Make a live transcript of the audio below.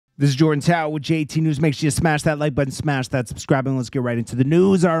This is Jordan Tower with JT News. Make sure you smash that like button, smash that subscribe, and let's get right into the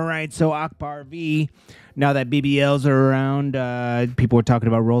news. All right, so Akbar V, now that BBLs are around, people were talking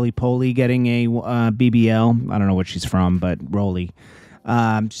about Roly Poly getting a BBL. I don't know what she's from, but Roly.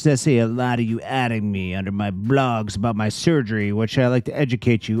 Just to say a lot of you adding me under my blogs about my surgery, which I like to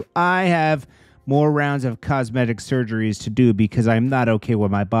educate you. I have more rounds of cosmetic surgeries to do because I'm not okay with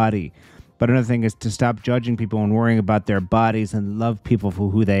my body. But another thing is to stop judging people and worrying about their bodies and love people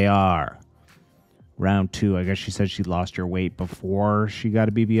for who they are. Round 2, I guess she said she lost her weight before she got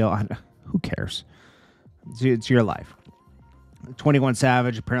a BBL. Who cares? It's your life. 21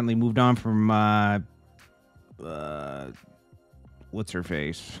 Savage apparently moved on from, what's her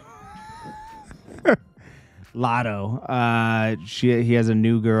face? Lotto. He has a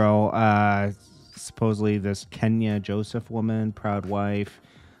new girl, supposedly this Kenya Joseph woman, proud wife.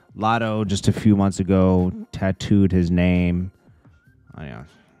 Lotto, just a few months ago, tattooed his name. Oh, yeah.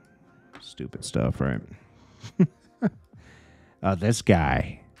 Stupid stuff, right? This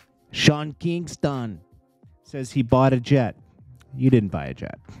guy, Sean Kingston, says he bought a jet. You didn't buy a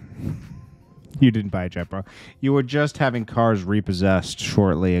jet. You didn't buy a jet, bro. You were just having cars repossessed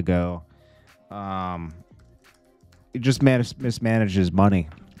shortly ago. He just mismanages money.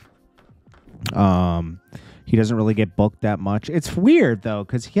 He doesn't really get booked that much. It's weird, though,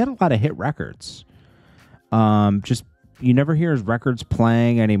 because he had a lot of hit records. Just, you never hear his records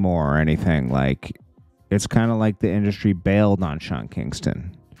playing anymore or anything. Like, it's kind of like the industry bailed on Sean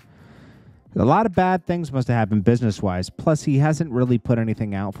Kingston. A lot of bad things must have happened business-wise. Plus, he hasn't really put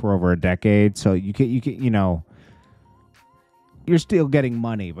anything out for over a decade. So, you know, you're still getting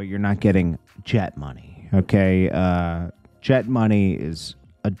money, but you're not getting jet money, okay? Jet money is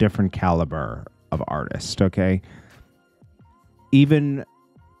a different caliber of artist, okay? Even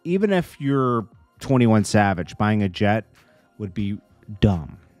if you're 21 Savage, buying a jet would be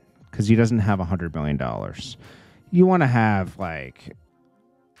dumb because he doesn't have $100 million. You want to have like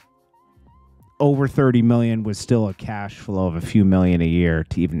over 30 million with still a cash flow of a few million a year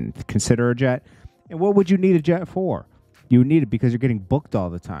to even consider a jet. And what would you need a jet for? You would need it because you're getting booked all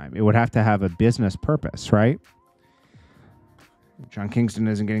the time. It would have to have a business purpose, right? John Kingston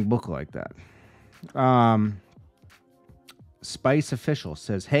isn't getting booked like that. Spice Official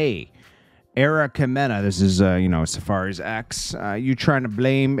says, hey, Erica Mena, this is, Safari's ex. You trying to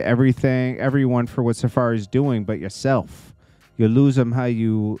blame everyone for what Safari's doing but yourself. You lose them how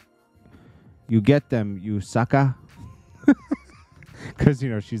you get them, you sucker. Because,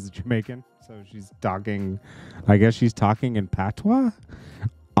 she's Jamaican, so she's talking, I guess she's talking in patois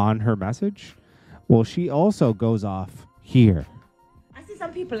on her message. Well, she also goes off here.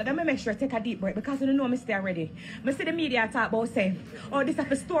 Some people, let me make sure I take a deep breath because you don't know me stay already. I see the media talk about saying, oh, this is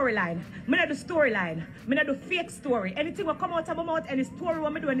a storyline. I not do storyline. I not do fake story. Anything will come out of my mouth, any story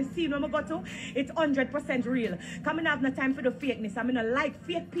what I do, any scene what I go to, it's 100% real. Because I have no time for the fakeness. I not like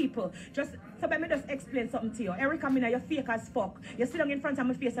fake people. So let me just explain something to you. Erica, you're fake as fuck. You sit down in front of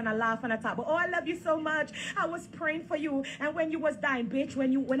my face and I laugh and I talk. But oh, I love you so much. I was praying for you. And when you was dying, bitch,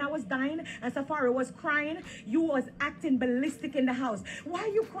 when I was dying and Safari was crying, you was acting ballistic in the house. Why are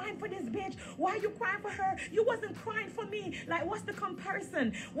you crying for this bitch? Why are you crying for her? You wasn't crying for me. Like, what's the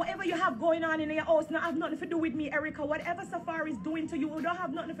comparison? Whatever you have going on in your house now have nothing to do with me, Erica. Whatever Safari is doing to you, it don't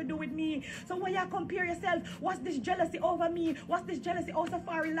have nothing to do with me. So when you compare yourself, what's this jealousy over me? What's this jealousy? Oh,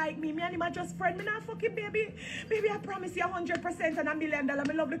 Safari like me. Me and him are just friend. Me not fucking baby. Baby, I promise you 100% and $1 million.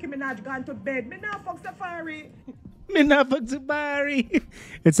 Me love Nicki Minaj gone to bed. Me not fuck Safari. Me not fuck Safari.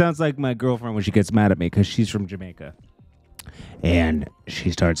 It sounds like my girlfriend when she gets mad at me because she's from Jamaica. And she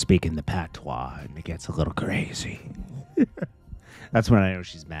starts speaking the patois, and it gets a little crazy. That's when I know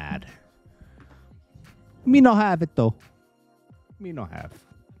she's mad. Me no have it, though. Me no have.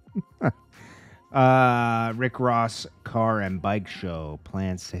 Rick Ross car and bike show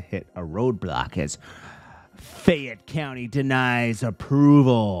plans to hit a roadblock as Fayette County denies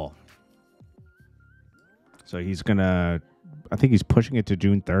approval. So he's going to, I think he's pushing it to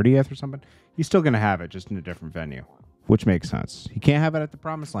June 30th or something. He's still going to have it, just in a different venue. Which makes sense. He can't have it at the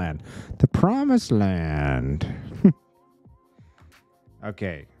Promised Land. The Promised Land.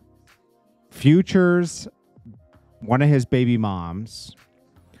 Okay. Future's, one of his baby moms,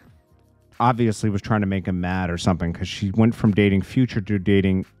 obviously was trying to make him mad or something because she went from dating Future to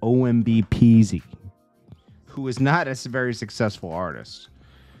dating OMB Peezy, who is not a very successful artist.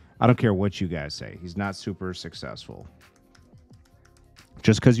 I don't care what you guys say. He's not super successful.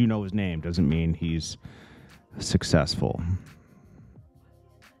 Just because you know his name doesn't mean he's successful.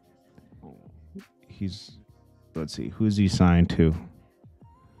 He's, let's see, who's he signed to?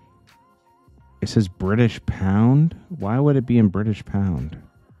 It says British pound. Why would it be in British pound?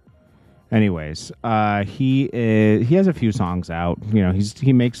 Anyways, he has a few songs out. You know,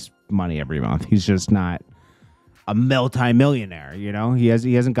 he makes money every month. He's just not a multi-millionaire. You know, he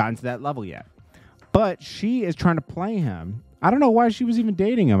hasn't gotten to that level yet. But she is trying to play him. I don't know why she was even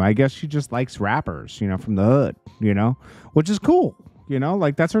dating him. I guess she just likes rappers, you know, from the hood, you know, which is cool. You know,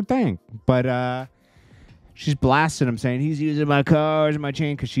 like that's her thing. But she's blasting him, saying he's using my cars and my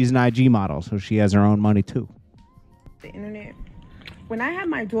chain because she's an IG model, so she has her own money too. The internet. When I had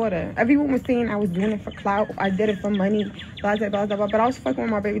my daughter, everyone was saying I was doing it for clout. I did it for money, blah, blah, blah, blah. But I was fucking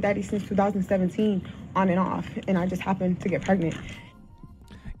with my baby daddy since 2017, on and off, and I just happened to get pregnant.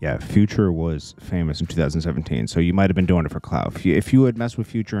 Yeah, Future was famous in 2017, so you might have been doing it for clout. If you had messed with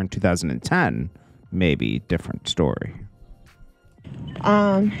Future in 2010, maybe different story.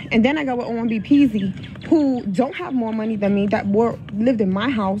 And then I got with OMB Peezy, who don't have more money than me, that lived in my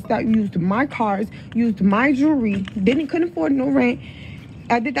house, that used my cars, used my jewelry, couldn't afford no rent.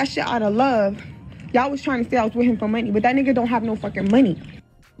 I did that shit out of love. Y'all was trying to say I was with him for money, but that nigga don't have no fucking money.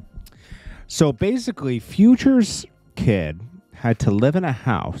 So basically, Future's kid had to live in a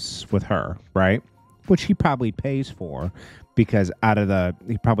house with her, right? Which he probably pays for because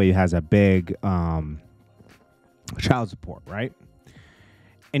he probably has a big child support, right?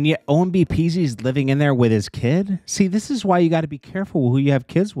 And yet OMB Peezy's living in there with his kid. See, this is why you got to be careful who you have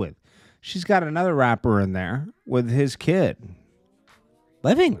kids with. She's got another rapper in there with his kid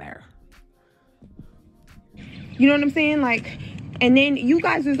living there. You know what I'm saying? Like, and then you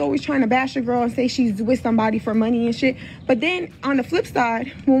guys is always trying to bash a girl and say she's with somebody for money and shit. But then on the flip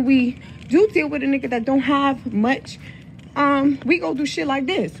side, when we do deal with a nigga that don't have much, we go do shit like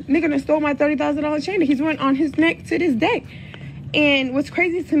this. Nigga done stole my $30,000 chain that he's wearing on his neck to this day. And what's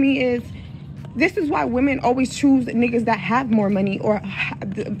crazy to me is this is why women always choose niggas that have more money or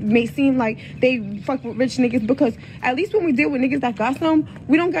may seem like they fuck with rich niggas, because at least when we deal with niggas that got some,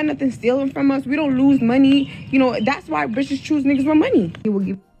 we don't got nothing stealing from us. We don't lose money. You know, that's why bitches choose niggas with money. He will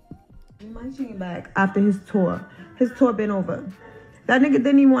give my chain back after his tour. His tour been over. That nigga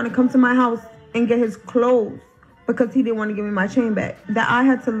didn't even want to come to my house and get his clothes because he didn't want to give me my chain back. That I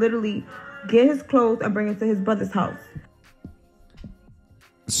had to literally get his clothes and bring it to his brother's house.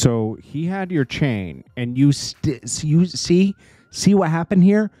 So he had your chain, and you see what happened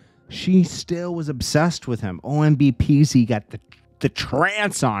here? She still was obsessed with him. OMB Peezy got the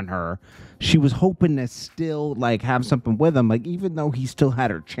trance on her. She was hoping to still like have something with him, like even though he still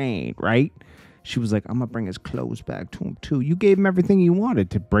had her chain, right? She was like, I'm gonna bring his clothes back to him too. You gave him everything he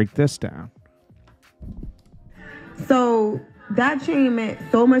wanted to break this down. So that chain meant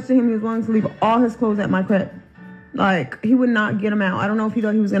so much to him. He was willing to leave all his clothes at my crib. Like, he would not get him out. I don't know if he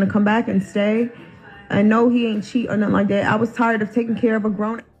thought he was going to come back and stay. I know he ain't cheat or nothing like that. I was tired of taking care of a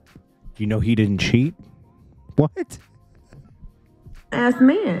grown... You know he didn't cheat? What? Ass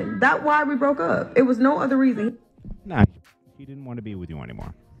man. That's why we broke up. It was no other reason. Nah, he didn't want to be with you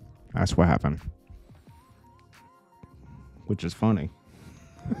anymore. That's what happened. Which is funny.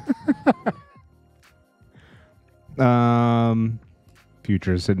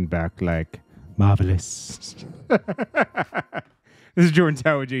 Future sitting back like... Marvelous. This is Jordan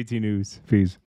Tower, JT News. Peace.